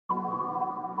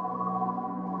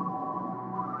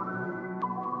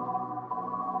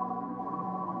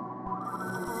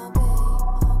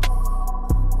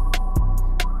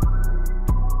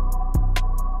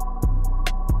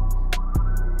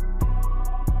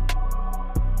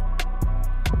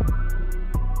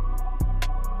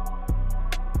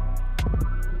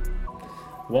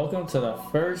Welcome to the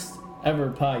first ever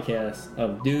podcast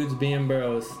of Dudes Being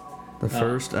Bros. The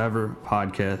first ever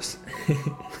podcast.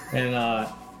 And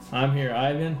I'm here,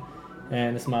 Ivan,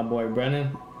 and it's my boy Brennan.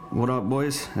 What up,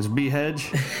 boys? It's B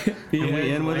Hedge. And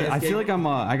we in with it. I feel like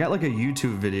I got like a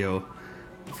YouTube video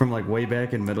from like way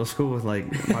back in middle school with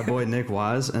like my boy Nick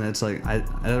Waz, and it's like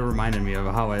it reminded me of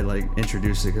how I like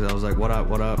introduced it because I was like, what up?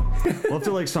 We'll have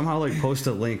to like somehow like post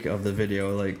a link of the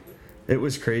video. Like it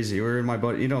was crazy. We were in my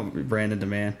buddy, Brandon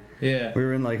DeMann. Yeah. We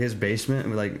were in like his basement,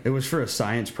 and it was for a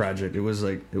science project. It was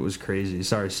crazy.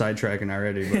 Sorry, sidetracking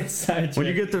already. But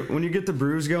when you get the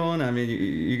brews going, I mean,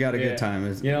 you got a good time.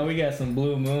 We got some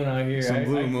Blue Moon out here. Some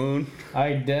Blue Moon.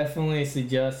 I definitely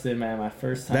suggested, man, my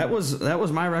first time. That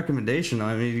was my recommendation.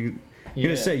 I mean, you're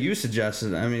gonna say you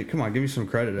suggested. I mean, come on, give me some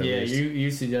credit. At least.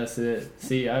 You suggested it.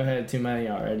 See, I've had too many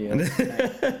already.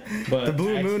 But the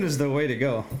Blue Moon is the way to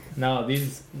go. No,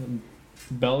 these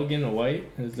Belgian white,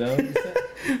 is that what you said?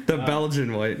 The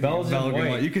Belgian white. Belgian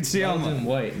white. You can see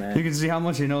white, man. You can see how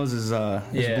much he knows is Blue Moon.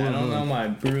 I don't know my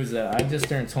brews. I just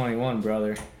turned 21,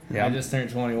 brother. Yeah, I just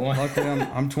turned 21. Luckily,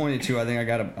 I'm 22. I think I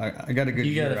got a good.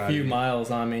 You got a few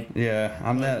miles on me. Yeah,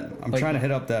 I'm trying to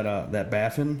hit up that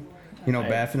Baffin.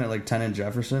 Baffin at like 10 and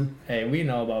Jefferson. Hey, we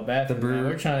know about Baffin. Man.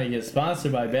 We're trying to get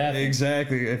sponsored by Baffin.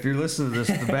 Exactly. If you're listening to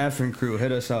this, the Baffin crew,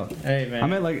 hit us up. Hey, man.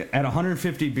 I'm at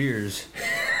 150 beers.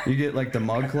 You get like the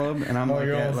mug club, and I'm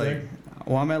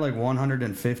I'm at like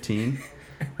 115.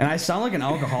 And I sound like an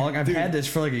alcoholic. I've had this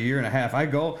for like a year and a half. I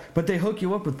go, but they hook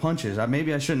you up with punches.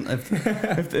 Maybe I shouldn't.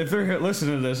 If they're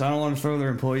listening to this, I don't want to throw their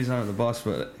employees under the bus,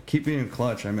 but keep being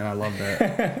clutch. I mean, I love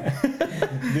that.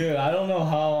 Dude, I don't know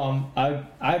how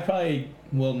I probably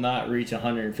will not reach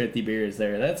 150 beers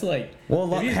there. That's like... Well,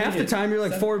 half the time you're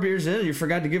like 4 beers in and you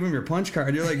forgot to give them your punch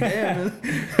card. You're like, damn.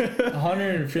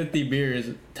 150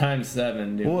 beers times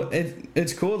 7, dude. Well,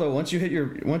 it's cool though. Once you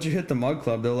hit the mug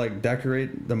club, they'll like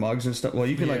decorate the mugs and stuff. Well,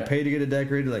 you can like pay to get it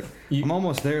decorated. Like I'm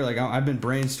almost there. Like I've been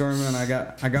brainstorming, and I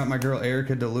got my girl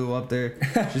Erica DeLue up there.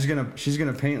 She's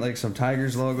gonna paint like some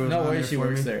Tigers logos. No way she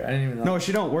works there. I didn't even know. No,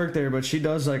 she don't work there, but she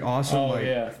does like awesome.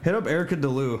 Hit up Erica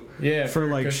DeLue. Yeah, for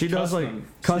like she does like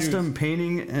custom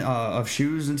painting of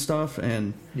shoes and stuff.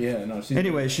 And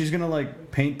she's gonna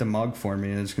like paint the mug for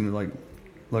me, and it's gonna like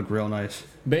look real nice.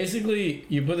 Basically,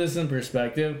 you put this in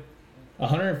perspective.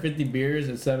 150 beers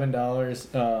at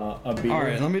 $7 a beer. All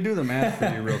right, let me do the math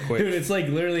for you real quick. Dude, it's like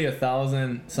literally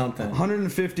 1,000 something.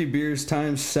 150 beers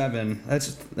times 7.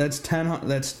 That's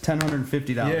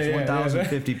 $1,050. Yeah,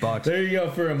 1,050 bucks. There you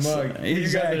go for a mug.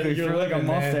 Exactly for like a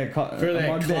mug that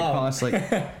costs like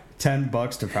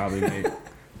 $10 to probably make.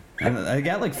 And I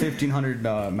got like 1,500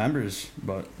 members,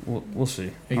 but we'll see.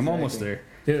 Exactly. I'm almost there.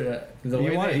 Dude,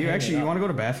 you want to go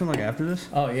to Baffin like after this?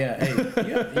 Oh yeah, hey,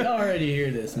 you already hear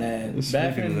this, man.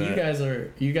 Baffin,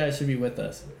 you guys should be with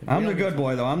us. I'm the good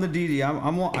boy though. I'm the DD.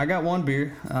 I got 1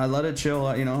 beer. I let it chill.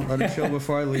 Let it chill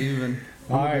before I leave. And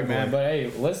all right, man. But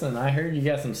hey, listen, I heard you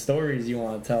got some stories you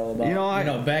want to tell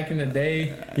about. Back in the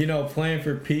day, playing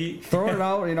for Pete. Throw it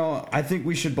out. I think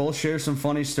we should both share some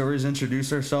funny stories.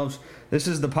 Introduce ourselves. This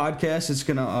is the podcast. It's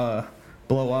gonna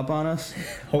blow up on us.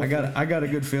 Hopefully. I got a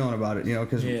good feeling about it,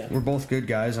 because we're both good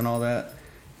guys and all that.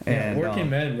 And working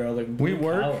men, bro. Like we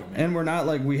work, and we're not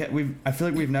like I feel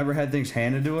like we've never had things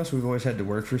handed to us. We've always had to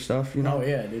work for stuff, Oh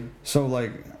yeah, dude. So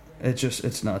like,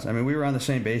 it's nuts. I mean, we were on the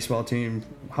same baseball team.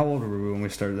 How old were we when we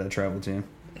started that travel team?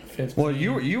 15. Well,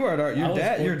 you were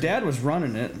at your dad was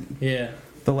running it. Yeah.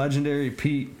 The legendary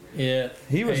Pete. Yeah,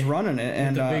 he was running it,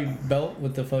 and the big belt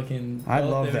with the fucking. I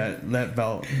love that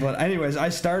belt. But anyways, I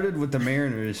started with the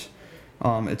Mariners.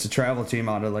 It's a travel team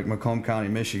out of like Macomb County,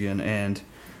 Michigan, and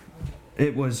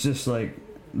it was just like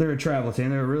they're a travel team.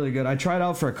 They were really good. I tried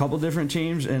out for a couple different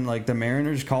teams, and like the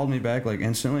Mariners called me back like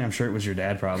instantly. I'm sure it was your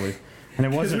dad probably. And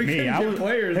it wasn't me.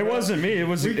 It wasn't me.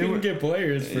 We couldn't get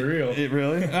players for real. It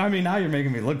really? I mean, now you're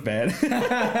making me look bad.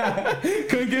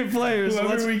 Couldn't get players.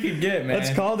 Whoever we could get, man.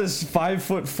 Let's call this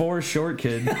 5'4" short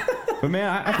kid. But man,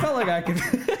 I felt like I could.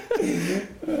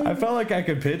 I felt like I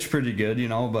could pitch pretty good,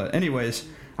 But anyways,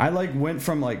 I like went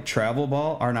from like travel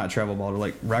ball or not travel ball to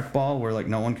like rec ball, where like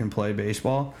no one can play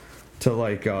baseball, to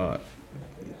like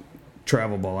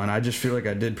travel ball, and I just feel like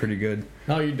I did pretty good.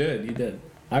 No, you did. You did.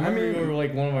 I remember you were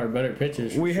like one of our better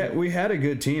pitchers. We had a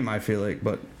good team, I feel like,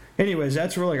 but anyways,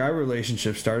 that's where like our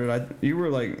relationship started. You were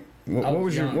like, what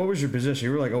was your position?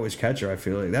 You were like always catcher. I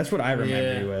feel like that's what I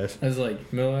remember you as. I was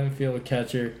like middle infield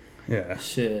catcher. Yeah.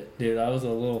 Shit, dude, I was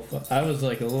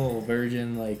like a little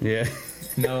virgin. Like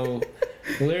no,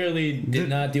 literally did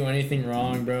not do anything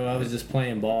wrong, bro. I was just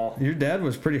playing ball. Your dad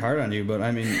was pretty hard on you, but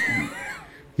I mean.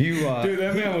 Dude,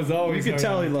 that man was always. You could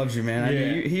tell he loves you, man. Yeah. I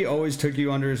mean, he always took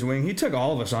you under his wing. He took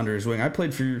all of us under his wing. I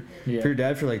played for your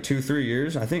dad for like 2-3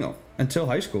 years. I think until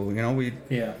high school.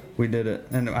 We did it,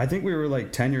 and I think we were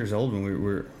like 10 years old when we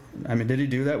were. I mean, did he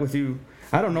do that with you?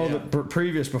 I don't know the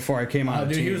previous before I came on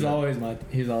the team. He was always my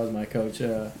coach.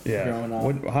 Growing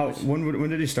up. When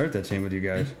did he start that team with you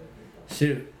guys?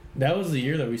 Shoot, that was the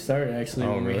year that we started actually.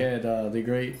 When we had the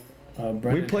great.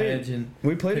 We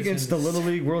played against the Little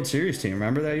League World Series team.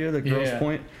 Remember that year, the Grosse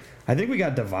Pointe? I think we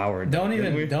got devoured. Don't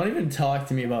even talk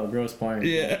to me about Grosse Pointe.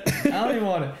 Yeah. I don't even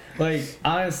want to.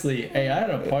 Honestly, hey, I had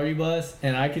a party bus,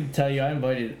 and I can tell you I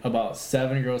invited about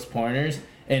 7 Grosse Pointers,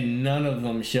 and none of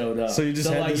them showed up. So you just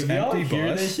had this empty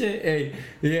bus? This shit, hey,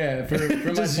 yeah, for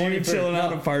just my you chilling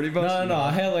on a party bus? No,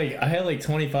 I had like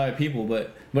 25 people,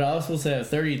 but I was supposed to have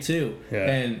 32. Yeah.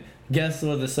 And guess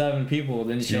what? The 7 people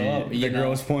didn't show up. The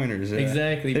Grosse Pointers. Yeah.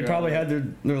 Exactly. They probably had their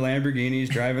Lamborghinis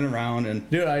driving around and.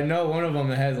 Dude, I know one of them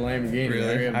that has a Lamborghini.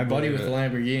 Really? I have a buddy with a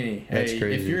Lamborghini. That's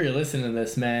crazy. If you're listening to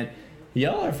this, man,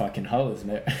 y'all are fucking hoes,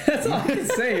 man. That's all I can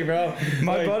say, bro.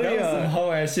 My buddy, that was some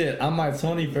hoe ass shit on my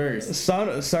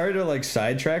 21st. Sorry to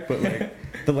sidetrack, but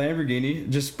the Lamborghini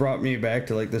just brought me back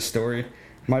to this story.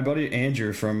 My buddy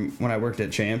Andrew from when I worked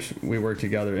at Champs, we worked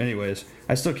together. Anyways,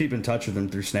 I still keep in touch with him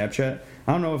through Snapchat.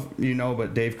 I don't know if you know,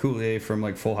 but Dave Coulier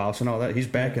from Full House and all that, he's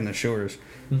back in the Shores.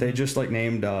 Mm-hmm. They just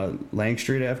named Lang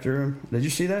Street after him. Did you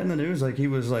see that in the news? He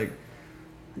was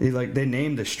they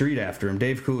named the street after him,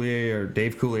 Dave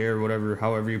Coulier or whatever,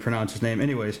 however you pronounce his name.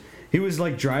 Anyways, he was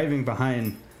driving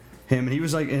behind him, and he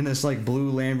was in this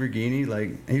blue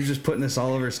Lamborghini. He was just putting this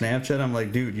all over Snapchat. I'm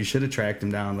like, dude, you should have tracked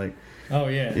him down. Oh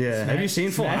yeah. Yeah. Have you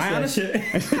seen Full House?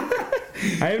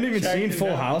 I haven't even seen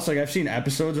Full House. I've seen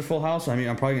episodes of Full House. I mean,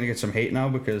 I'm probably gonna get some hate now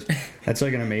because that's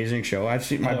an amazing show. I've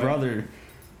seen my brother,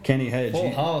 Kenny Hedge.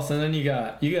 Full House, and then you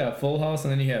got Full House,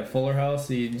 and then you had Fuller House.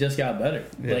 So you just got better.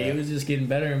 Yeah. It was just getting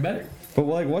better and better. But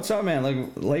what's up,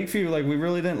 man? Lakeview, we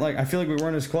really didn't I feel like we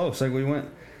weren't as close. We went.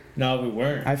 No, we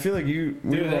weren't. I feel like we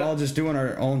were all just doing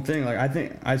our own thing. I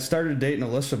think I started dating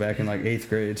Alyssa back in 8th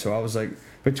grade, so I was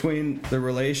between the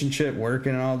relationship,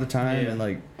 working all the time,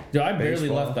 and Dude, I barely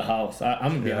left the house.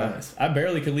 I'm gonna be honest. I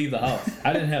barely could leave the house.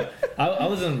 I didn't have. I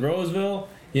was in Roseville.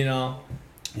 I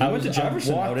went to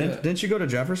Jefferson. Didn't you go to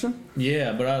Jefferson?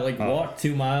 Yeah, but I walked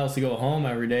 2 miles to go home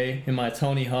every day in my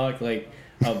Tony Hawk. I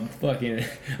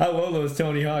love those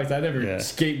Tony Hawks. I never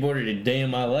skateboarded a day in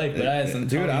my life, but I had some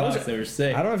Tony Hawks that were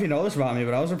sick. I don't know if you know this about me,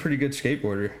 but I was a pretty good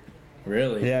skateboarder.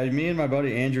 Really? Yeah, me and my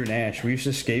buddy Andrew Nash, we used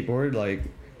to skateboard.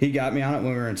 He got me on it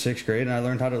when we were in 6th grade, and I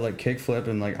learned how to kick flip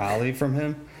and ollie from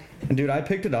him. And dude, I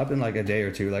picked it up in a day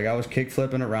or two. I was kick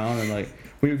flipping around, and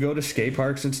we would go to skate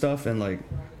parks and stuff, and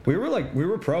we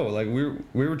were pro.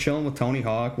 We were chilling with Tony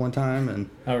Hawk one time, and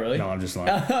oh really? No, I'm just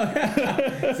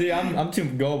lying. See, I'm too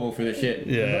gullible for this shit.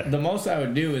 Yeah. The most I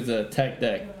would do is a tech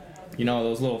deck.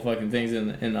 Those little fucking things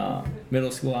in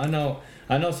middle school. I know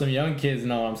some young kids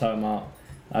know what I'm talking about.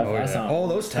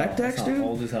 Those tech decks, dude.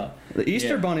 Old as hell. The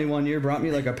Easter Bunny one year brought me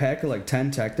a pack of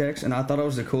 10 tech decks, and I thought I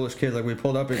was the coolest kid. We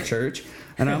pulled up at church,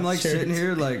 and I'm sitting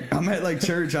here I'm at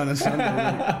church on a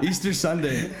Sunday, Easter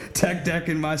Sunday, tech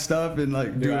decking my stuff, and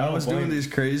dude, I was doing these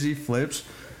crazy flips.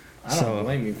 I don't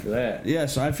blame you for that. Yeah,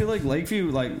 so I feel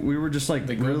Lakeview, we were just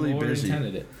really busy.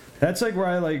 It. That's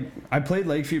where I played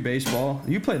Lakeview baseball.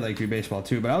 You played Lakeview baseball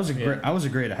too, but I was a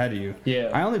grade ahead of you.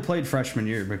 Yeah. I only played freshman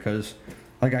year because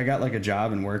I got a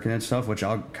job and working and stuff, which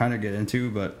I'll kind of get into,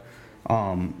 but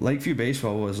Lakeview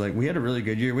baseball was we had a really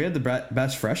good year. We had the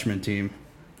best freshman team.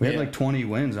 We had 20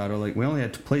 wins out of we only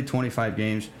had to play 25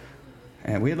 games,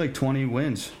 and we had 20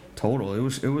 wins total.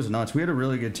 It was nuts. We had a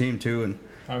really good team too, and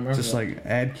I remember just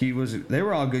Abkey they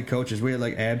were all good coaches. We had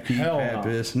Abkey,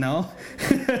 Pappas. No,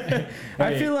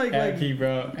 I feel Abkey,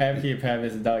 bro. Abkey and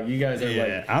Pappas, dog. You guys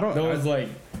are those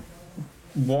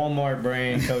Walmart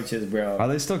brand coaches, bro. Are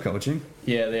they still coaching?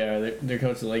 Yeah, they are. They're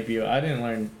coaching Lakeview. I didn't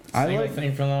learn a single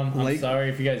thing from them. I'm sorry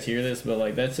if you guys hear this,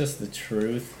 but that's just the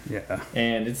truth. Yeah.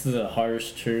 And it's the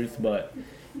harsh truth, but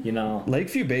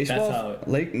Lakeview baseball.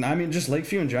 Just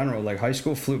Lakeview in general. High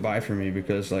school flew by for me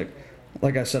because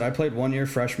like I said, I played 1 year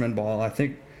freshman ball. I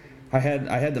think I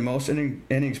had the most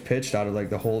innings pitched out of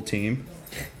the whole team.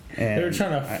 And they were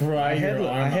trying to fry your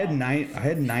arm. I had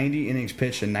 90 innings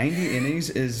pitched, and 90 innings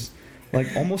is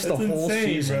almost the whole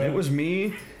season. Bro. It was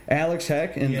me, Alex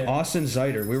Heck, and Austin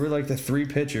Zeiter. We were the 3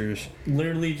 pitchers.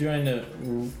 Literally trying to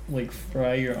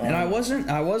fry your arm. And I wasn't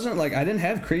I didn't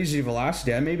have crazy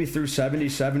velocity. I maybe threw 70,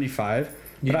 75,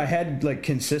 but I had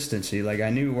consistency. I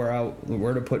knew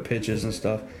where to put pitches and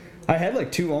stuff. I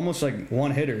had 2 almost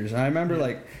one hitters. And I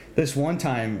remember this one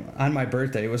time on my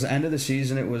birthday. It was the end of the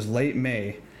season. It was late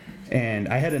May. and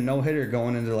I had a no-hitter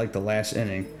going into like the last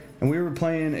inning, and we were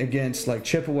playing against like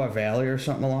Chippewa Valley or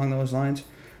something along those lines,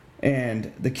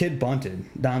 and the kid bunted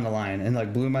down the line and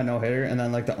like blew my no-hitter, and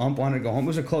then like the ump wanted to go home. It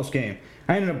was a close game.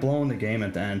 I ended up blowing the game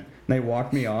at the end, and they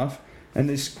walked me off, and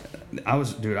I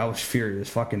was furious,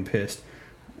 fucking pissed.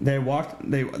 They walked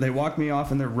me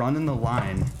off, and they're running the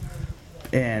line,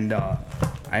 and I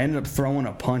ended up throwing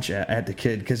a punch at the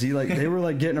kid because they were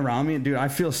like getting around me, and dude, I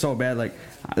feel so bad. Like,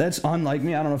 that's unlike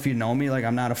me. I don't know if you know me. Like,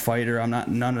 I'm not a fighter. I'm not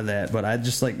none of that. But I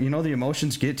just like, the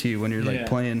emotions get to you when you're like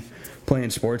playing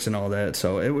sports and all that.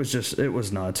 So it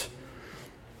was nuts.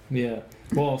 Yeah.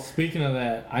 Well, speaking of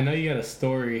that, I know you got a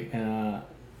story, and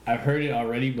I've heard it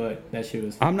already, but that shit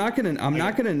was. I'm not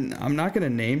gonna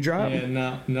name drop.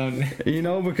 Yeah,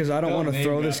 no. Because I don't want to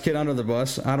throw this kid under the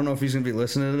bus. I don't know if he's gonna be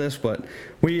listening to this, but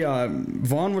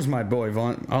Vaughn was my boy.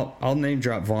 Vaughn, I'll name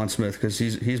drop Vaughn Smith because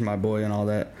he's my boy and all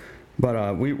that.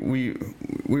 But we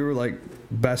were like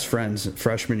best friends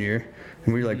freshman year,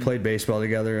 and we like played baseball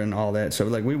together and all that. So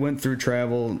like we went through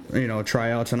travel,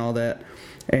 tryouts and all that,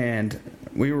 and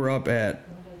we were up at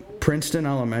Princeton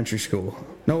Elementary School.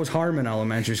 No, it was Hardman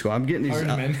Elementary School. I'm getting these.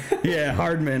 Hardman. Yeah,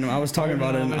 Hardman. I was talking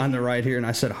about it on the right here, and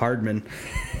I said Hardman.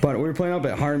 But we were playing up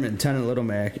at Hardman, 10 at Little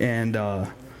Mac, and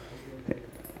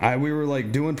we were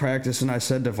like doing practice, and I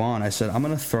said to Vaughn, I'm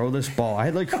going to throw this ball. I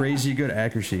had like crazy good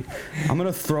accuracy. I'm going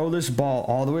to throw this ball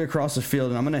all the way across the field,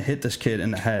 and I'm going to hit this kid in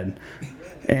the head.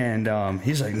 And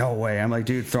he's like, no way. I'm like,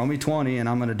 dude, throw me 20, and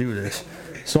I'm going to do this.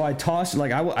 So I tossed,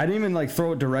 like, I didn't even, like,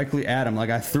 throw it directly at him. Like,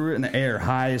 I threw it in the air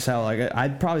high as hell. Like, I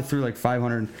probably threw, like,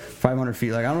 500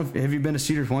 feet. Like, I don't know have you been to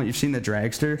Cedar Point? You've seen the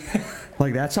dragster?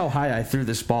 Like, that's how high I threw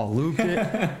this ball. Looped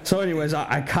it. So, anyways,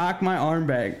 I cocked my arm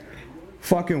back,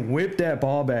 fucking whipped that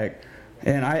ball back,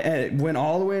 and it went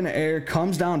all the way in the air,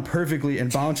 comes down perfectly,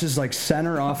 and bounces, like,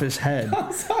 center off his head.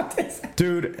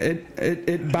 Dude,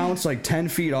 it bounced like 10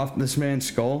 feet off this man's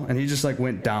skull, and he just like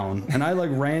went down. And I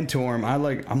like ran to him. I'm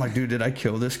like, dude, did I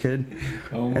kill this kid?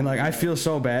 Oh, and like, I feel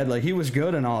so bad. Like, he was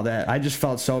good and all that. I just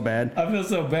felt so bad. I feel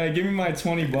so bad. Give me my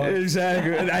 $20.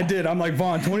 Exactly. I did. I'm like,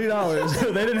 Vaughn,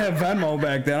 $20. They didn't have Venmo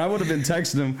back then. I would have been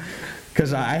texting him.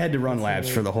 Because I had to run laps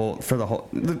for the whole.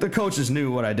 The coaches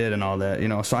knew what I did and all that,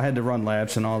 so I had to run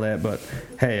laps and all that. But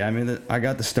hey, I mean, I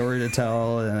got the story to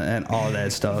tell and all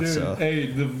that stuff. Dude, so hey,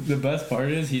 the best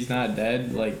part is he's not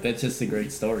dead. Like, that's just a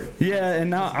great story. Yeah, and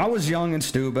now I was young and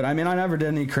stupid. I mean, I never did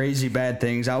any crazy bad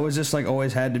things. I was just like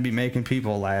always had to be making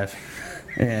people laugh.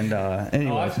 And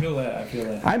anyway, I feel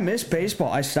that. I miss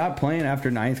baseball. I stopped playing after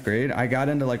 9th grade. I got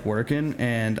into like working,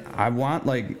 and I want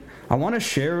to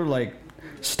share like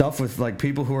stuff with like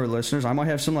people who are listeners. I might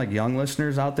have some like young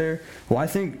listeners out there. Well, I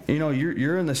think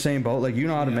you're in the same boat. Like, you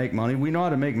know how to make money. We know how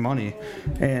to make money,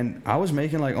 and I was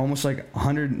making like almost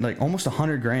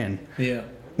 $100,000. Yeah.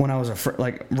 When I was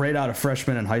right out of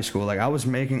freshman in high school, like I was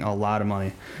making a lot of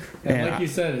money. And like you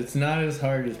said, it's not as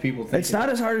hard as people think. It's not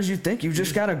as hard as you think. You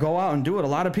just got to go out and do it. A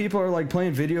lot of people are like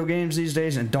playing video games these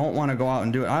days and don't want to go out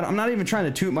and do it. I'm not even trying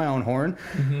to toot my own horn.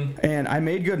 Mm-hmm. And I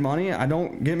made good money. I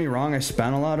don't get me wrong. I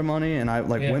spent a lot of money and I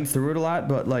went through it a lot.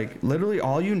 But like literally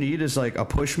all you need is like a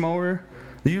push mower.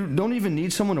 You don't even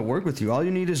need someone to work with you. All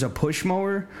you need is a push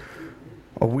mower,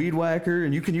 a weed whacker,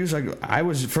 and you can use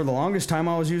for the longest time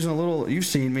I was using a little, you've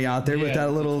seen me out there with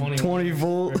that little 20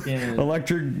 volt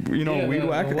electric, weed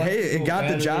whacker. Hey, it got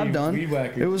the job done.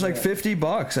 It was like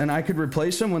 $50 and I could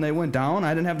replace them when they went down.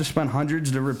 I didn't have to spend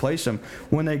hundreds to replace them.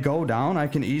 When they go down, I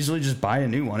can easily just buy a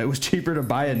new one. It was cheaper to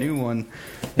buy a new one.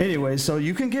 Anyway, so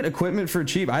you can get equipment for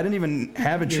cheap. I didn't even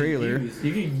have a trailer.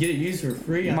 You can get it used for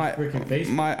free on freaking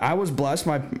Facebook. I was blessed.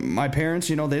 My parents,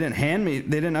 they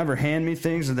didn't ever hand me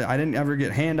things. I didn't ever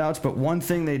get handouts, but one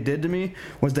thing they did to me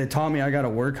was they taught me I got to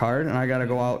work hard and I got to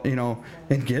go out,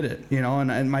 and get it,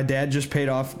 and my dad just paid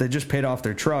off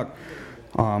their truck.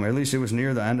 At least it was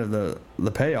near the end of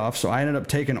the payoff. So I ended up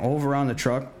taking over on the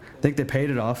truck. I think they paid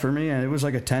it off for me, and it was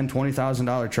like a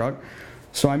 $20,000 truck.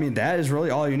 So, I mean, that is really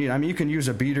all you need. I mean, you can use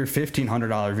a beater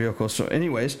 $1,500 vehicle. So,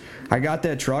 anyways, I got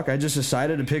that truck. I just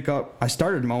decided to pick up. I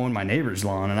started mowing my neighbor's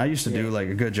lawn, and I used to do, like,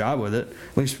 a good job with it.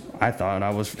 At least I thought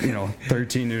I was,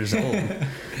 13 years old.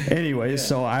 Anyways,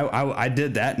 so I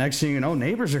did that. Next thing you know,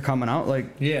 neighbors are coming out.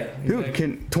 Like, dude,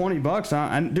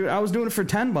 $20. Dude, I was doing it for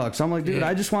 $10. I'm like, dude,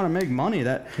 I just want to make money.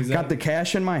 Got the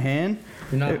cash in my hand.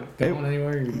 You're not going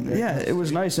anywhere. It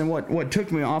was nice. And what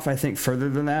took me off, I think, further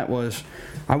than that was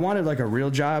I wanted like a real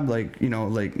job, like,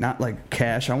 not like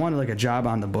cash. I wanted like a job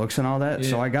on the books and all that. Yeah.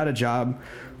 So I got a job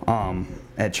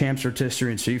at Champs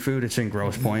Rotisserie and Seafood. It's in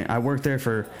Grosse Pointe. I worked there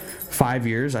for 5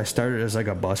 years. I started as like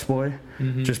a busboy,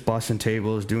 just bussing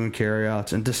tables, doing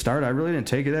carryouts. And to start, I really didn't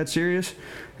take it that serious.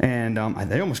 And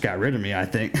they almost got rid of me, I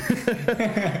think.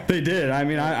 They did. I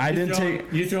mean, I didn't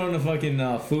take... You throwing the fucking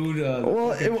food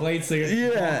plates,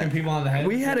 walking people on the head?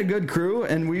 We had a good crew,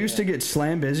 and we used to get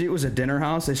slam busy. It was a dinner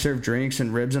house. They served drinks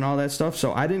and ribs and all that stuff.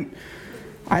 So I didn't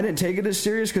take it as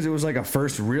serious because it was like a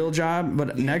first real job.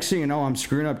 But next thing you know, I'm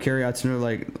screwing up carryouts, and they're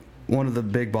like, one of the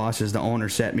big bosses, the owner,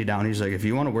 sat me down. He's like, if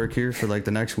you want to work here for like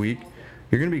the next week,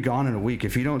 you're going to be gone in a week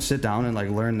if you don't sit down and like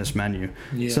learn this menu.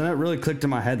 Yeah. So that really clicked in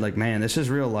my head, like, man, this is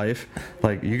real life.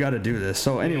 Like, you got to do this.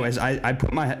 So anyways, I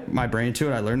put my brain to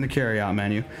it. I learned the carryout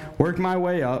menu, worked my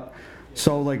way up.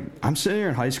 So like, I'm sitting here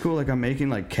in high school, like I'm making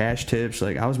like cash tips.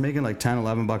 Like I was making like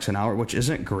 $10-11 an hour, which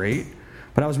isn't great,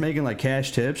 but I was making like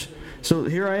cash tips. So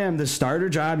here I am, this starter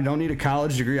job. You don't need a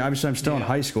college degree. Obviously, I'm still in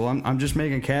high school. I'm just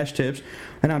making cash tips,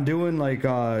 and I'm doing like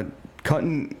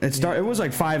cutting. It was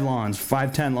like 10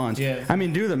 lawns. Yeah. I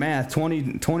mean, do the math.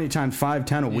 20 times 5,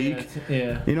 10 a week.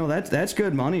 Yeah. You know, that's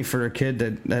good money for a kid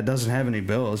that doesn't have any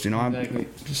bills. You know, exactly.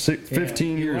 I'm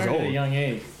 15 years old. At a young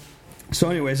age.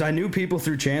 So anyways, I knew people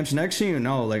through Champs. Next thing you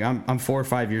know, like I'm 4 or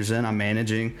 5 years in. I'm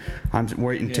managing. I'm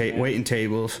waiting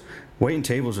tables. Waiting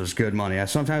tables was good money.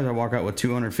 Sometimes I walk out with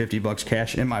 $250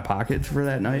 cash in my pocket for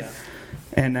that night,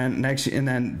 and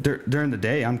then during the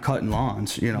day I'm cutting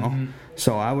lawns. You know,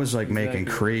 so I was like making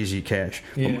crazy cash.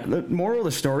 Yeah. The moral of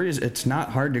the story is it's not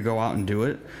hard to go out and do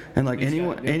it. And like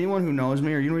anyone who knows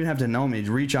me, or you don't even have to know me,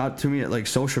 reach out to me at like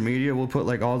social media. We'll put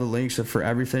like all the links for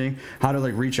everything, how to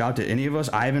like reach out to any of us.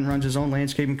 Ivan runs his own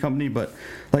landscaping company, but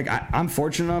like I'm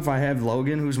fortunate enough. I have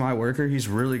Logan, who's my worker. He's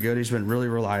really good. He's been really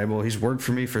reliable. He's worked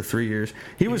for me for 3 years.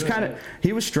 He was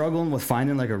struggling with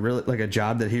finding like a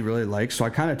job that he really likes. So I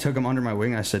kind of took him under my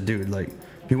wing. I said, dude, like,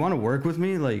 if you want to work with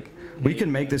me, like, we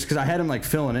can make this, because I had him like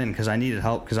filling in because I needed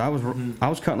help, because I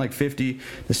was cutting like 50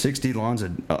 to 60 lawns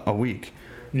a week.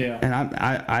 Yeah. And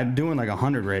I'm doing like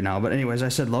 100 right now. But anyways, I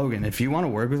said, Logan, if you want to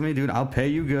work with me, dude, I'll pay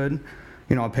you good.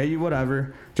 You know, I'll pay you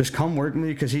whatever. Just come work with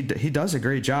me, because he does a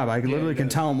great job. I literally can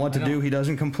tell him what to do. He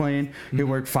doesn't complain. He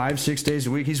worked 5-6 days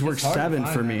a week. He's worked 7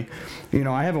 for me. You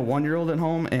know, I have a 1-year-old at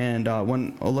home, and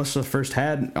when Alyssa first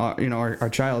had our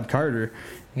child Carter,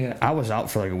 I was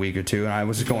out for like a week or two, and I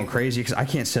was just going crazy because I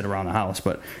can't sit around the house.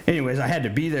 But anyways, I had to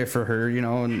be there for her, you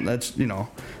know, and that's, you know,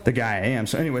 the guy I am.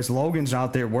 So anyways, Logan's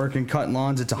out there working, cutting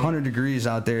lawns. It's 100 degrees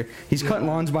out there. He's cutting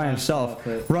lawns by himself,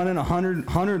 running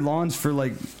 100 lawns for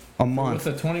like a month.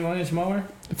 With a 21-inch mower?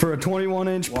 For a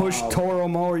 21-inch push Toro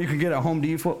mower, you can get at Home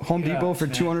Depot for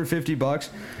 $250.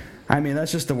 I mean,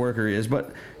 that's just the worker he is.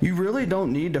 But you really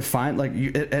don't need to find, like,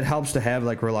 it helps to have,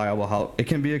 like, reliable help. It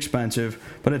can be expensive,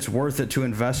 but it's worth it to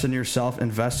invest in yourself,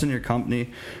 invest in your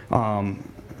company.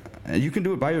 You can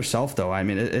do it by yourself, though. I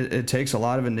mean, it takes a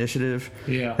lot of initiative.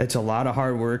 Yeah. It's a lot of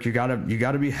hard work. You gotta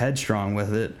be headstrong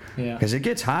with it. Yeah. Because it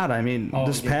gets hot. I mean,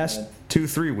 this past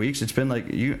 2-3 weeks, it's been like,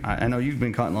 I know you've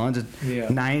been cutting lawns. It's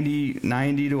 90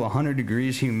 to 100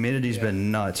 degrees. Humidity's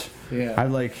been nuts. Yeah.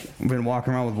 I've like been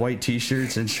walking around with white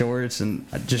T-shirts and shorts and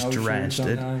just drenched.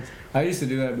 I used to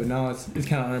do that, but now it's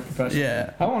kind of unprofessional.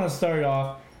 Yeah. I want to start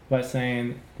off by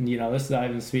saying, you know, this is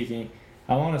Ivan speaking.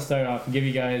 I want to start off and give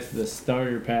you guys the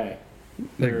starter pack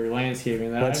for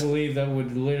landscaping. That I believe that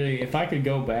would literally, if I could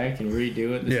go back and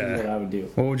redo it, this is what I would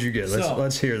do. What would you get?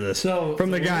 Let's hear this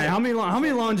from the guy. How many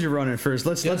lawns you running first?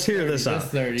 Let's hear this out.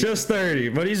 Just 30.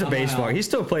 But he's a baseball. He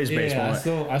still plays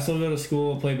baseball. I still go to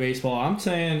school, play baseball. I'm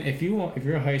saying if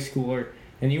you're a high schooler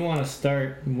and you want to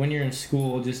start when you're in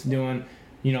school, just doing,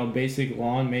 you know, basic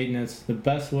lawn maintenance, the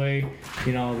best way,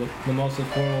 you know, the most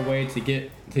affordable way to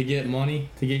get money,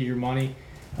 to get your money.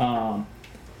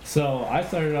 So I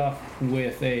started off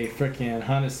with a freaking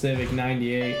Honda Civic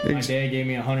 98. My dad gave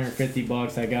me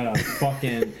 $150. I got a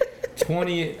fucking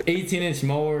 18-inch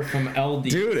mower from LD.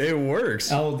 Dude, it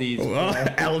works. LD's.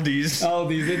 LD's.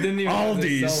 It didn't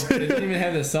even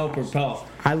have the self-propel.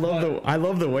 I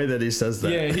love the way that he says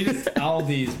that. Yeah, he just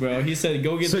Aldi's, bro. He said,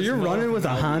 "Go get." So you're running with a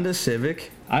Honda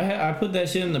Civic? I put that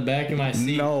shit in the back of my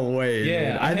seat. No way.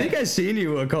 Yeah, I think I've seen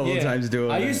you a couple of times doing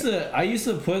that. I used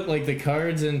to put like the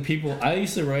cards and people. I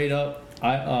used to write up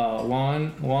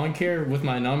lawn care with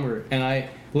my number, and I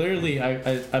literally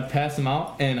passed them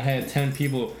out, and I had 10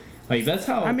 people. Like that's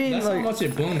how how much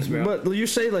it booms, bro. But you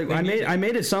say like I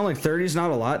made it sound like 30's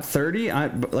not a lot. 30,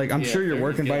 I'm sure you're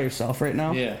working by yourself right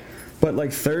now. Yeah. But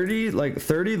like 30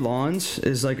 lawns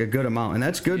is like a good amount, and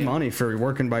that's good money for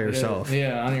working by yourself.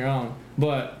 Yeah, on your own.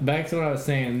 But back to what I was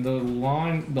saying, the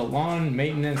lawn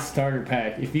maintenance starter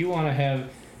pack. If you want to have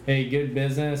a good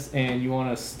business and you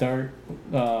want to start,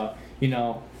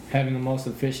 having the most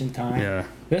efficient time. Yeah.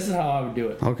 This is how I would do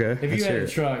it. Okay. If you had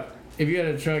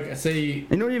a truck, say you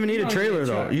don't even need a trailer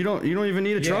though. You don't even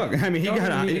need a truck. I mean, you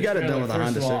got it done with a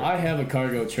Honda Civic. I have a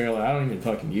cargo trailer. I don't even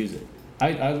fucking use it.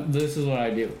 This is what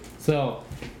I do. So,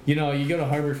 you go to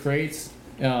Harbor Freights.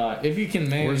 If you can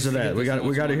manage. Where's it at? We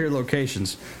got to hear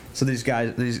locations. So these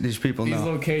guys, these people know. These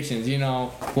locations, you know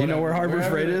where Harbor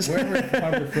Freight is? Wherever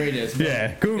Harbor Freight is.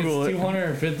 Yeah, Google it. It's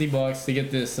 $250 to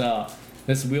get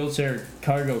this wheelchair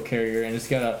cargo carrier, and it's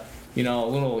got a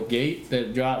little gate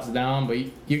that drops down, but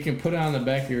you can put it on the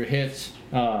back of your hitch.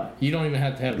 You don't even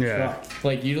have to have a truck.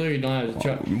 Like, you literally don't have a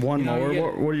truck. One mower?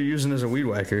 What are you using as a weed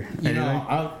whacker?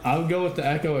 I would go with the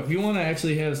Echo. If you want to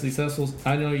actually have a successful,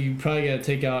 I know you probably got to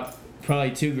take out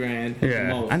probably $2,000.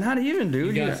 Yeah, and not even,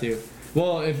 dude. You got to.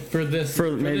 Well, for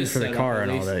the car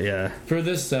and all that, yeah. For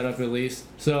this setup, at least.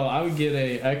 So I would get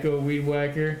a Echo weed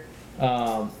whacker,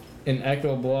 an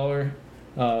Echo blower,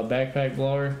 backpack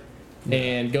blower,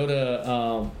 and go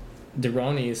to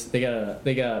Deroni's. They got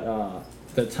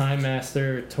the Time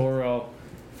Master Toro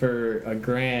for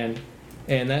 $1,000.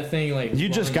 And that thing, like, you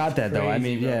just got that crazy, though. I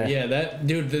mean, yeah, yeah. That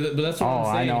dude. That's what I'm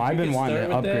saying. I know. I've been wanting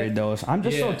to upgrade those. I'm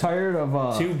just so tired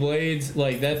of 2 blades.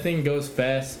 Like, that thing goes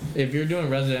fast. If you're doing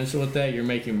residential with that, you're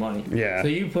making money. Yeah. So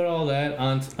you put all that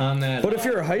on that. But if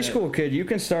you're a high school kid, you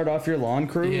can start off your lawn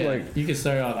crew. Yeah, like you can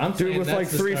start off. with like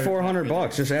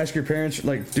 $300-400. Just ask your parents.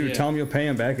 Like, dude, tell them you'll pay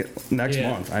them back next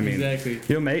month. I mean, exactly.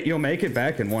 You'll make it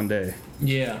back in one day.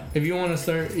 Yeah, if you want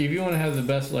to have the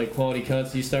best like quality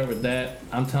cuts, you start with that.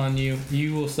 I'm telling you,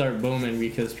 you will start booming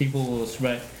because people will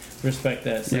respect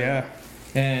that. So. Yeah.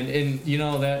 And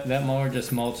that mower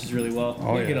just mulches really well.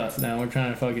 Look at us now. We're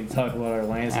trying to fucking talk about our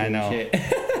landscape and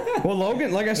shit. Well,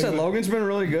 Logan, like I said, Logan's been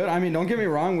really good. I mean, don't get me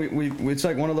wrong. We it's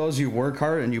like one of those you work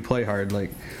hard and you play hard.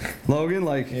 Like Logan,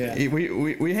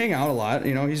 we hang out a lot.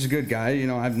 He's a good guy.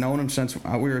 I've known him since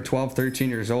we were 12,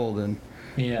 13 years old, and.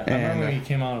 Yeah, I remember when he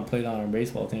came out and played on our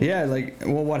baseball team. Yeah,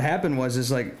 what happened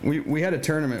was we had a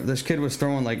tournament. This kid was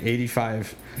throwing like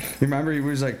 85. You remember, he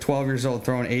was like 12 years old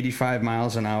throwing 85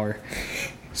 miles an hour.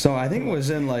 So I think it was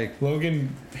in like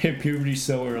Logan hit puberty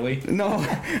so early. No,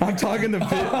 I'm talking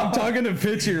to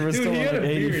pitcher was throwing like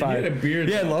 85. He had a beard.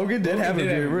 Yeah, Logan did have a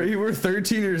beard. We're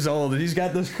 13 years old and he's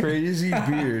got this crazy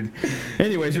beard.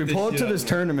 Anyways, we pull up to this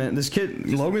tournament. This kid,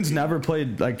 Logan's never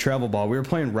played like travel ball. We were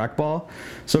playing rec ball.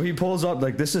 So he pulls up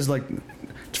like this is like.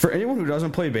 For anyone who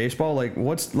doesn't play baseball,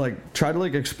 try to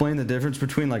explain the difference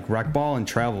between like rec ball and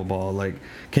travel ball. Like,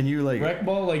 can you rec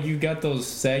ball? Like, you got those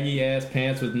saggy ass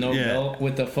pants with no belt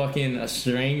with the fucking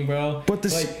string, bro. But the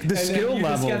skill level, you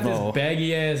just got though. This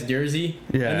baggy ass jersey.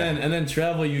 Yeah. And then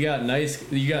travel, you got nice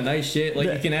shit.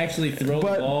 Like, you can actually throw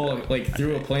the ball like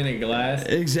through a plane of glass.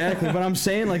 Exactly. But I'm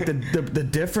saying like the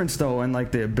difference though, and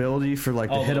like the ability for like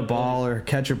to hit a ball or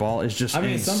catch a ball is just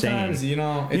insane. Sometimes you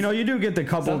do get the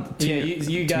couple.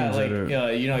 You got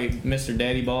Mr.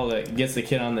 Daddy Ball that gets the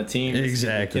kid on the team.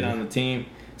 Exactly. The kid on the team.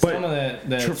 But some of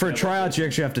that for tryouts, you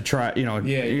actually have to try.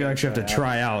 You actually have to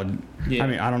try out. Yeah. I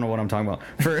mean, I don't know what I'm talking about.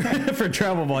 For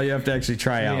travel ball, you have to actually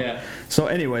try out. Yeah. So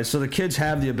anyway, the kids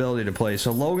have the ability to play.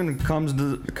 So Logan comes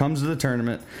to the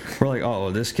tournament. We're like, oh,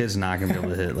 this kid's not gonna be able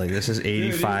to hit. Like, this is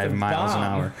 85 miles an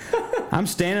hour. I'm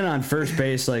standing on first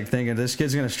base, like thinking this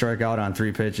kid's gonna strike out on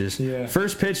 3 pitches. Yeah.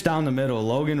 First pitch down the middle,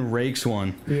 Logan rakes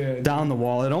one down the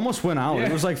wall. It almost went out. Yeah.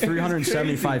 It was like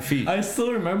 375 feet. I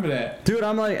still remember that. Dude,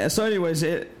 I'm like, so anyways,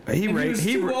 I'm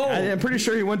pretty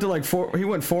sure he went to like 4. He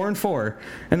went 4 and 4,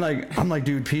 and like I'm like,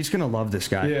 dude, Pete's gonna love this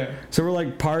guy. Yeah. So we're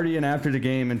like partying after the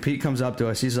game, and Pete comes up to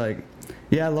us. He's like,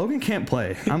 yeah, Logan can't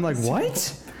play. I'm like,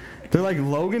 what? They're like,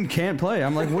 Logan can't play.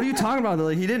 I'm like, what are you talking about? They're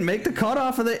like, he didn't make the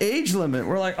cutoff of the age limit.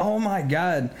 We're like, oh my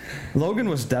God. Logan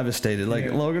was devastated. Like,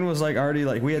 Logan was like already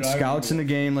like, we had scouts in the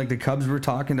game. Like, the Cubs were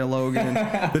talking to Logan.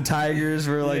 The Tigers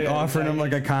were like offering him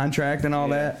like a contract and all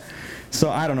that. So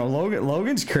I don't know.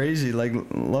 Logan's crazy. Like,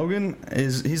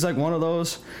 he's like one of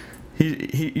those.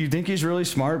 You think he's really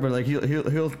smart, but like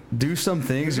he'll do some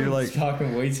things. You're like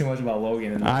talking way too much about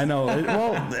Logan. I know.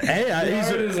 Hey, he's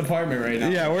in his apartment right now.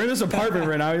 Yeah, we're in his apartment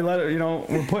right now.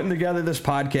 We're putting together this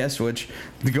podcast, which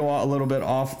to go out a little bit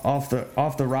off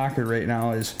the rocker right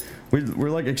now is we're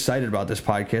like excited about this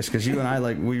podcast because you and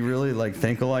I we really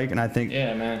think alike, and I think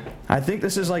I think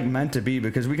this is like meant to be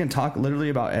because we can talk literally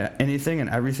about anything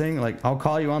and everything. Like, I'll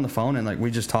call you on the phone and like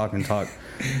we just talk and talk.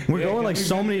 We're going like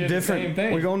so many different.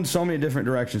 We're going so many different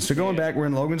directions. So going back, we're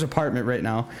in Logan's apartment right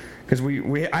now because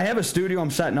I have a studio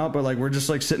I'm setting up, but like we're just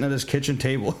like sitting at this kitchen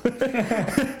table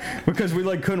because we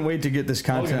like couldn't wait to get this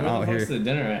content out here. The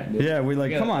dinner at, dude? Yeah, we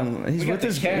like come on. He's with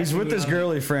his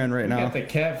girly friend right now. We got the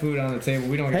cat food on the table.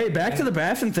 We don't. Hey, back to the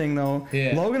Baffin thing though.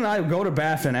 Yeah. Logan and I go to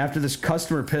Baffin after this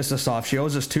customer pissed us off. She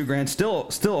owes us $2,000.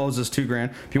 Still owes us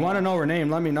 $2,000. If you want to know her name,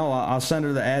 let me know. I'll send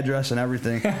her the address and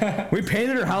everything. We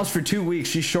painted her house for 2 weeks.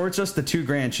 She shorts us the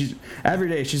 $2,000. She's every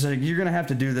day. She's like, you're gonna have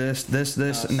to do this,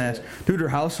 and that. Dude, her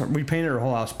house. We painted her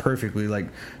whole house perfectly, like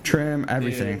trim,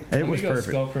 everything. It was perfect.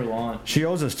 Scope her lawn. She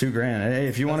owes us $2,000. Hey,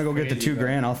 if you want to go get the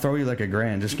 $2,000, I'll throw you like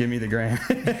 $1,000. Just give me the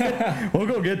 $1,000. We'll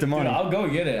go get the money. Dude, I'll go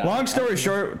get it. Long story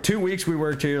short, 2 weeks we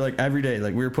worked here like every day.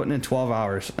 Like we were putting in 12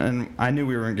 hours, and I knew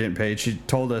we weren't getting paid. She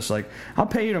told us like, "I'll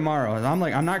pay you tomorrow." And I'm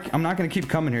like, "I'm not going to keep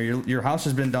coming here. Your house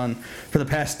has been done for the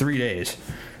past 3 days."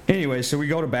 Anyway, so we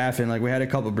go to Baffin. Like we had a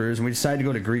couple brews, and we decided to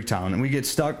go to Greektown, and we get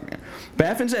stuck.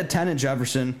 Baffin's at 10 in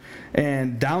Jefferson,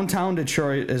 and downtown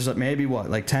Detroit is maybe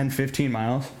like 10, 15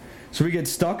 miles. So we get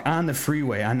stuck on the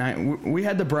freeway. We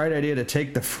had the bright idea to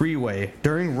take the freeway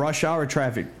during rush hour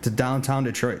traffic to downtown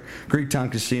Detroit,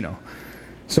 Greektown Casino.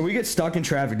 So we get stuck in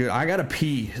traffic, dude. I gotta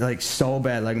pee like so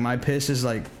bad. Like my piss is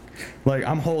like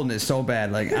I'm holding it so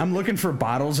bad. Like I'm looking for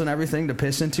bottles and everything to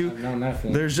piss into. No,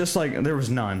 nothing. There's just like there was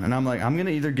none, and I'm like I'm gonna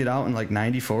either get out in like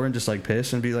 94 and just like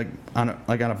piss and be like on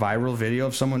a viral video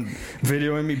of someone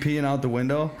videoing me peeing out the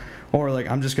window, or like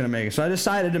I'm just gonna make it. So I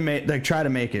decided to try to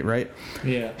make it, right?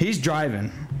 Yeah. He's driving.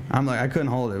 I'm like I couldn't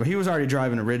hold it. He was already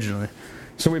driving originally.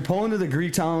 So we pull into the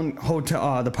Greektown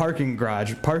hotel, the parking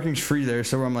garage. Parking's free there,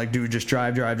 so I'm like, dude, just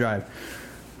drive.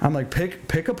 I'm like,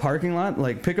 pick a parking lot,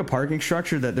 like pick a parking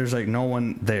structure that there's like no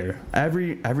one there.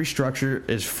 Every structure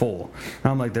is full.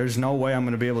 And I'm like, there's no way I'm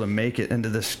gonna be able to make it into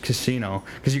this casino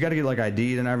because you got to get like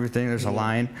ID'd and everything. There's a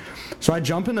line. So I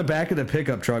jump in the back of the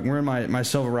pickup truck. We're in my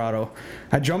Silverado.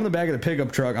 I jump in the back of the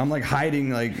pickup truck. I'm like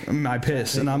hiding like my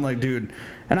piss, and I'm like, dude.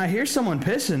 And I hear someone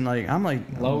pissing. Like I'm like,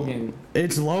 Logan.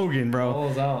 It's Logan, bro.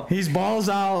 Balls out. He's balls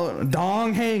out,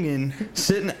 dong hanging,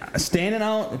 standing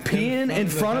out, peeing in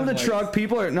front of the truck.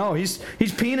 People are he's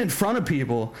peeing in front of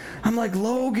people. I'm like,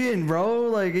 Logan, bro.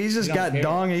 Like he's just got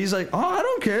dong. And he's like, oh, I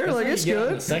don't care. That's like it's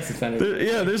good. Sex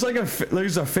offender.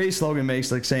 There's a face Logan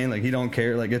makes like saying like he don't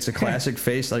care. Like it's a classic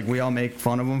face like we all make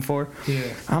fun of him for. Yeah.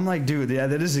 I'm like, dude, yeah,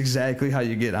 that is exactly how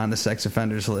you get on the sex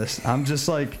offenders list. I'm just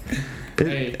like,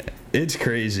 it's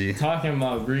crazy. Talking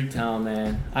about Greektown,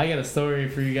 man. I got a story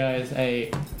for you guys.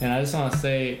 Hey, and I just want to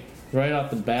say right off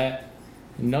the bat,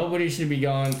 nobody should be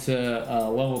going to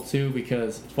level 2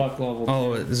 because fuck level 2.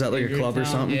 Oh, is that like a club or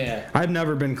something? Yeah. I've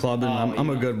never been clubbing. I'm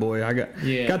a good boy. I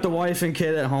got the wife and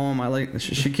kid at home.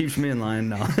 She keeps me in line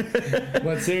now.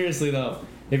 But seriously though,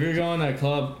 if you're going to a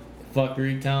club, fuck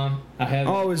Greektown.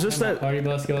 Is this that party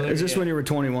bus go there? Is this when you were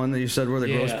 21 that you said where the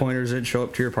gross pointers did show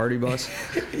up to your party bus?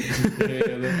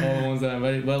 The old ones that I'm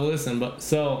ready. But listen,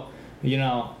 so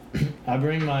I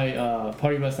bring my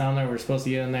party bus down there. We're supposed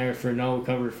to get in there for no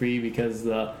cover fee because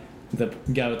the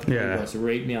guy with the party bus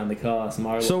raped me on the cost.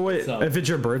 Marlon. So wait, if it's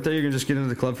your birthday, you can just get into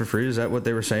the club for free? Is that what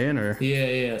they were saying, or?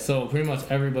 Yeah. So pretty much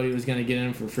everybody was gonna get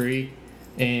in for free,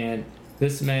 and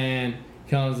this man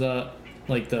comes up.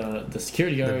 Like the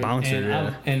security guard, the bouncer,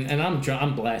 and I'm drunk,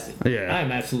 I'm blasted. Yeah,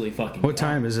 I'm absolutely fucking. What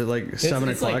time is it? Like 7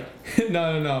 o'clock? Like,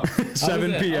 no.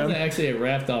 7 p.m. I was actually at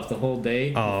Raft Off the whole day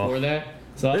before that.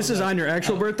 So this is on your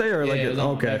actual birthday or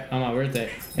okay? On my birthday,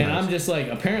 and nice. I'm just like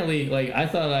apparently like I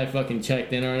thought I fucking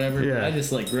checked in or whatever. Yeah. But I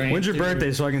just like ran. When's your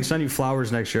birthday so I can send you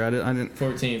flowers next year? I didn't.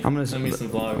 14th. I'm gonna send me some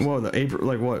flowers. Whoa, the April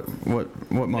like what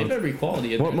month? They better be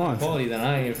quality. What month? Quality, then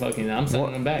I ain't fucking. I'm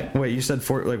sending them back. Wait, you said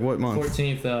what month?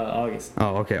 14th August.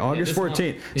 Oh, okay, August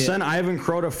 14th. Yeah. Send Ivan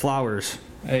Crota flowers.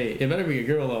 Hey, it better be a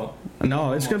girl though.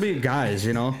 No, it's gonna be guys,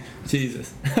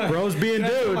 Jesus. Bros being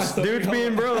dudes, dudes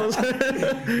being bros.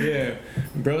 Yeah,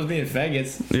 bros being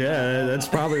faggots. Yeah, that's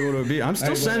probably what it would be. I'm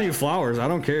still sending you flowers. I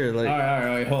don't care. Like, all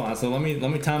right, hold on. So let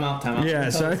me time out. Yeah,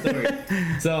 sorry.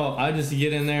 So I just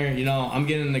get in there. I'm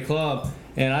getting in the club,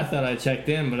 and I thought I checked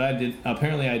in, but I did.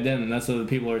 Apparently, I didn't. That's what the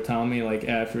people are telling me, like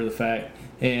after the fact.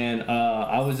 And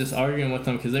I was just arguing with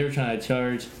them because they were trying to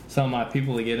charge some of my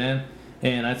people to get in.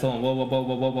 And I told him,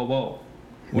 whoa.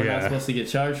 We're not supposed to get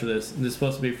charged for this. This is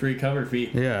supposed to be a free cover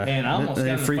fee. Yeah. And I almost got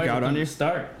in a fight with them to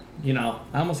start. I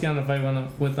almost got in a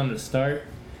fight with them to start.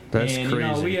 That's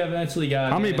crazy. We eventually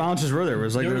got. How many bouncers were there? There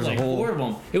was like a whole 4 of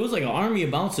them. It was like an army of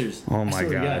bouncers. Oh my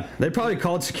god! They probably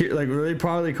called security. Like, were they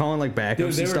probably calling like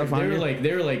backups and stuff? They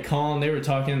were like calling. They were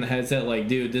talking in the headset. Like,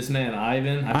 dude, this man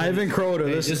Ivan Crota.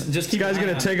 Hey, just keep guy's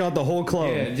gonna take out the whole club.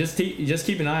 Yeah, just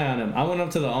keep an eye on him. I went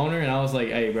up to the owner and I was like,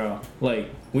 hey, bro, like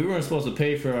we weren't supposed to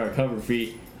pay for our cover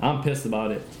fee. I'm pissed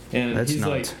about it. And That's he's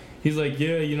nuts. He's like,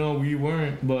 yeah, you know, we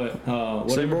weren't, but So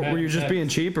whatever. were you just being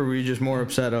cheap, or were you just more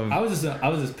upset of? I was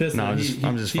just pissed. No, I'm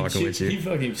just fucking with you. He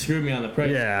fucking screwed me on the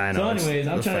price. Yeah, I know. So anyways,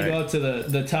 I'm trying to go up to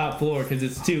the top floor because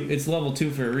it's level 2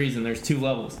 for a reason. There's 2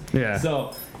 levels. Yeah.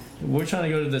 So we're trying to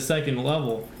go to the second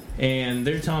level, and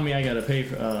they're telling me I got to pay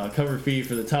for cover fee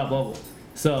for the top level.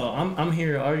 So I'm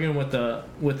here arguing with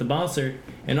the bouncer,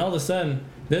 and all of a sudden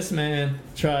this man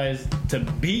tries to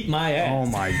beat my ass. Oh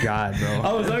my god, bro!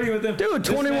 I was arguing with him, dude.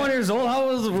 21 years old.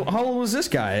 How old was this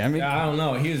guy? I mean, I don't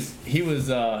know. He was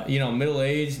middle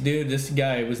aged dude. This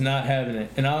guy was not having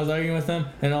it, and I was arguing with him,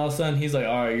 and all of a sudden he's like,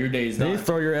 "All right, your day's done." They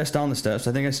throw your ass down the steps.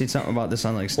 I think I seen something about this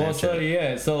on like Snapchat.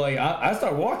 Well, so like I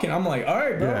start walking. I'm like, "All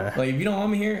right, bro. Yeah. Like if you don't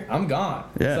want me here, I'm gone."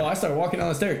 Yeah. So I start walking down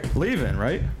the stairs. Leaving,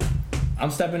 right? I'm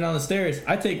stepping down the stairs.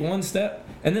 I take one step,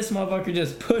 and this motherfucker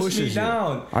just pushes me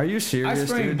down. Are you serious, I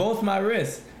sprained dude? both my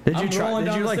wrists. Did you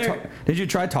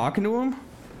try talking to him?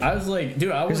 I was like,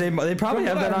 dude, I was. Because they probably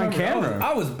have that on camera.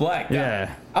 I was blacked out.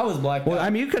 Yeah. I was blacked out. Well,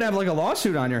 I mean, you could have like a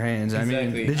lawsuit on your hands. Exactly. I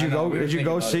mean, did you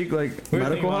go seek like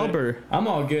medical help or? I'm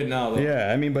all good now, though.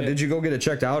 Yeah, I mean, but did you go get it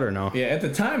checked out or no? Yeah, at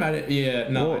the time I didn't. Yeah,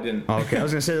 no, I didn't. Okay, I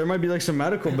was gonna say there might be like some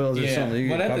medical bills or something.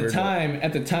 But at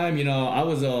the time, you know, I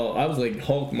was like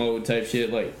Hulk mode type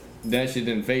shit. Like that shit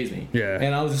didn't faze me. Yeah.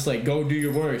 And I was just like, go do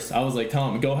your worst. I was like,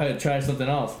 Tom, go ahead, try something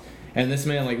else. And this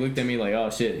man like looked at me like, oh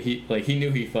shit, he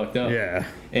knew he fucked up. Yeah.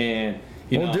 And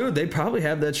dude, they probably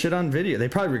have that shit on video. They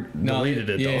probably deleted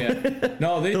it though. Yeah.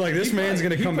 No, they're like, this man's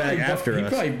gonna come back after us. He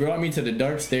probably brought me to the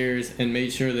dark stairs and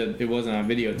made sure that it wasn't on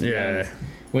video.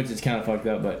 Which is kind of fucked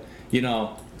up, but you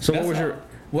know. So what was your?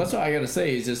 What's what I gotta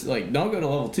say is just like don't go to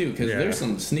level 2 because there's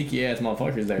some sneaky ass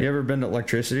motherfuckers there. You ever been to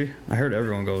Electricity? I heard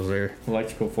everyone goes there.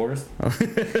 Electrical Forest.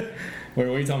 What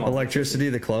are you talking about? Electricity,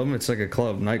 the club. It's like a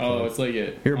club, nightclub. Oh, it's like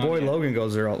a. Your boy Logan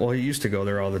goes there. Well, he used to go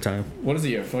there all the time. What is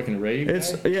he? A fucking rave?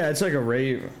 It's like a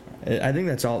rave. I think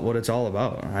that's all what it's all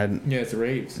about. Yeah, it's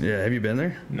raves. Yeah, have you been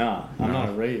there? Nah, I'm not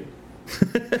a rave.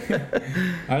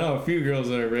 I know a few girls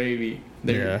that are ravey.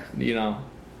 You know,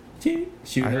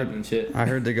 shoot up and shit. I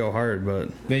heard they go hard, but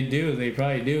they do. They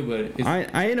probably do, but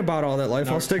I ain't about all that life.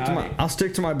 I'll stick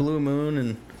to my Blue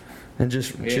Moon and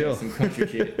just chill. Some country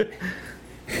shit.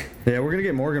 Yeah, we're gonna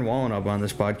get Morgan Wallen up on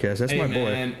this podcast. That's my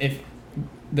boy. Man, if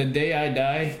the day I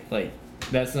die, like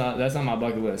that's not my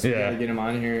bucket list. We gotta get him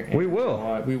on here. We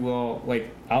will. We will. Like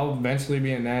I'll eventually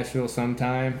be in Nashville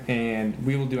sometime, and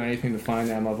we will do anything to find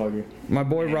that motherfucker. My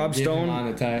boy Rob Stone,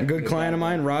 a good client of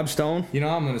mine, Rob Stone. You know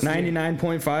I'm gonna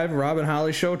 99.5 Rob and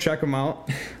Holly Show. Check him out.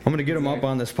 I'm gonna get him up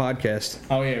on this podcast.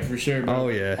 Oh yeah, for sure, bro. Oh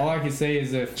yeah. All I can say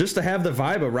is if just to have the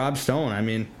vibe of Rob Stone, I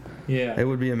mean, it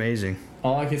would be amazing.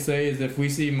 All I can say is if we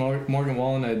see Morgan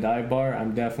Wallen at a dive bar,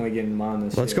 I'm definitely getting him on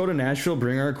this. Let's go to Nashville,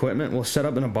 bring our equipment. We'll set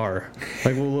up in a bar.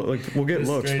 We'll get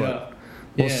looks, but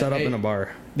we'll set up in a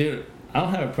bar. Dude, I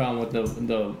don't have a problem with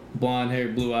the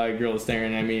blonde-haired, blue-eyed girl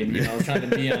staring at me and trying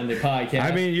to be on the podcast.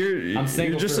 I mean, I'm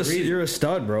single for a reason. You're a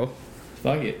stud, bro.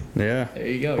 Fuck it. Yeah. There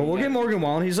you go. But we'll get Morgan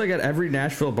Wallen. He's like at every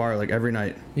Nashville bar, like every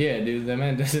night. Yeah, dude, that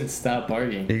man doesn't stop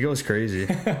partying. He goes crazy.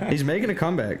 He's making a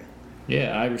comeback.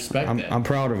 Yeah, I respect that. I'm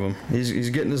proud of him.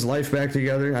 He's getting his life back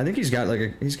together. I think he's got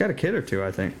a kid or two.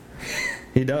 I think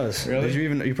he does. Really?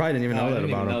 You probably didn't even know that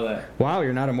about him. Wow,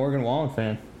 you're not a Morgan Wallen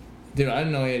fan. Dude, I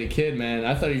didn't know he had a kid, man.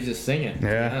 I thought he was just singing.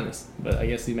 Yeah. To be honest, but I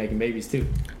guess he's making babies too.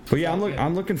 But yeah,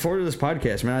 I'm looking forward to this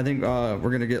podcast, man. I think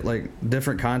we're gonna get like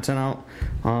different content out.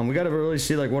 We got to really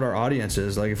see like what our audience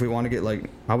is. Like if we want to get like,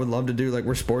 I would love to do like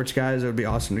we're sports guys. It would be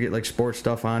awesome to get like sports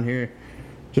stuff on here.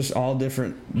 Just all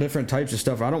different types of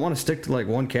stuff. I don't want to stick to like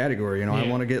one category, I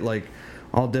want to get like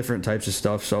all different types of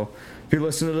stuff. So if you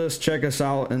listen to this, check us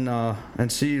out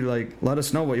and see, like, let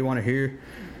us know what you want to hear.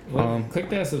 Click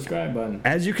that subscribe button.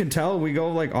 As you can tell, we go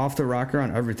like off the rocker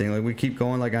on everything. Like we keep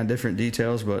going like on different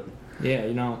details, but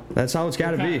yeah, that's how it's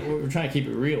got to be. We're trying to keep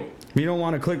it real. You don't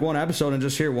want to click one episode and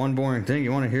just hear one boring thing.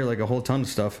 You want to hear like a whole ton of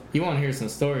stuff. You want to hear some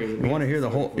stories. You want to hear the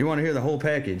whole. You want to hear the whole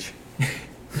package.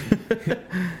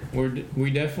 We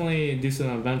definitely do some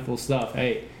eventful stuff.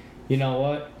 Hey, you know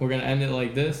what? We're gonna end it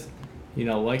like this.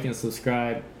 Like and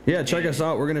subscribe. Yeah, check us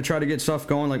out. We're gonna try to get stuff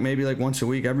going, like maybe like once a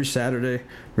week, every Saturday.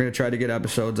 We're gonna try to get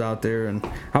episodes out there, and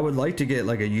I would like to get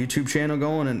like a YouTube channel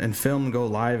going and film and go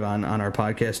live on our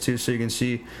podcast too, so you can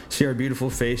see our beautiful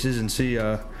faces and see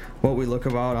what we look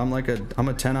about. I'm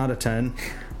a 10 out of 10.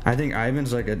 I think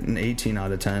Ivan's like an 18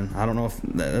 out of 10. I don't know if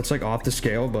that's like off the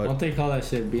scale, but don't they call that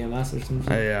shit BMS or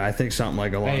something? Yeah, I think something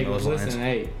like along those lines.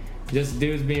 Listen, just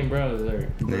dudes being bros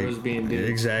or bros being dudes.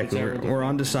 Exactly. We're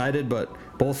undecided, but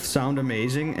both sound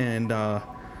amazing, and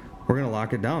we're gonna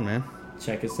lock it down, man.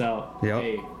 Check us out. Yep.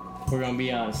 Hey, we're gonna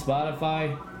be on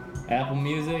Spotify, Apple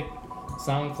Music,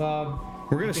 SoundCloud,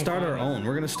 We're gonna start our own.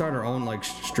 We're gonna start our own like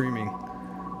streaming.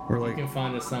 We're like. You can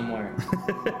find us somewhere.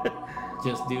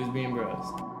 Just dudes being bros.